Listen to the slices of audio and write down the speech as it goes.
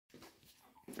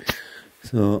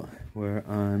So we're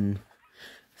on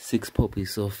 6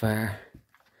 puppies so far.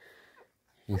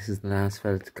 This is the last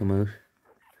fella to come out.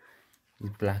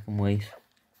 He's black and white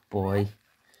boy.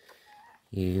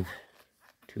 You've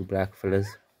 2 black fellas,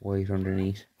 white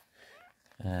underneath.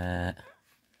 This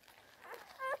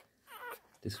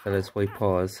fella's white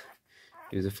paws.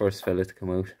 He was the first fella to come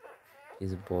out.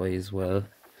 He's a boy as well.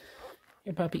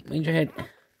 Here, puppy, mind your head.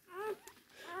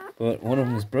 But one of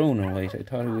them is brown and white. I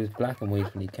thought he was black and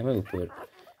white when he came out, but it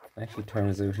actually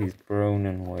turns out he's brown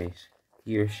and white.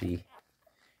 He or she.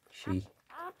 She.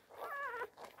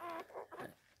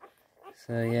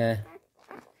 So yeah,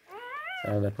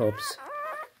 that's all the pups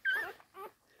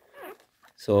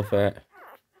so far.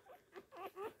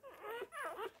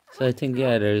 So I think,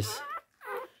 yeah, there's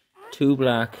 2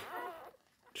 black,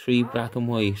 3 black and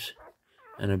white,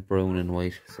 and a brown and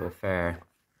white so far.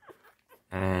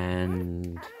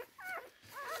 And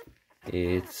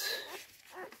it's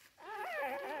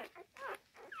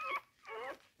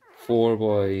 4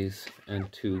 boys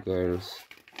and 2 girls.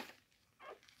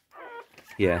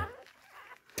 Yeah.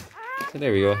 So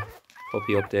there we go.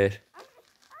 Puppy update.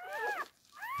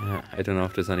 I don't know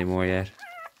if there's any more yet.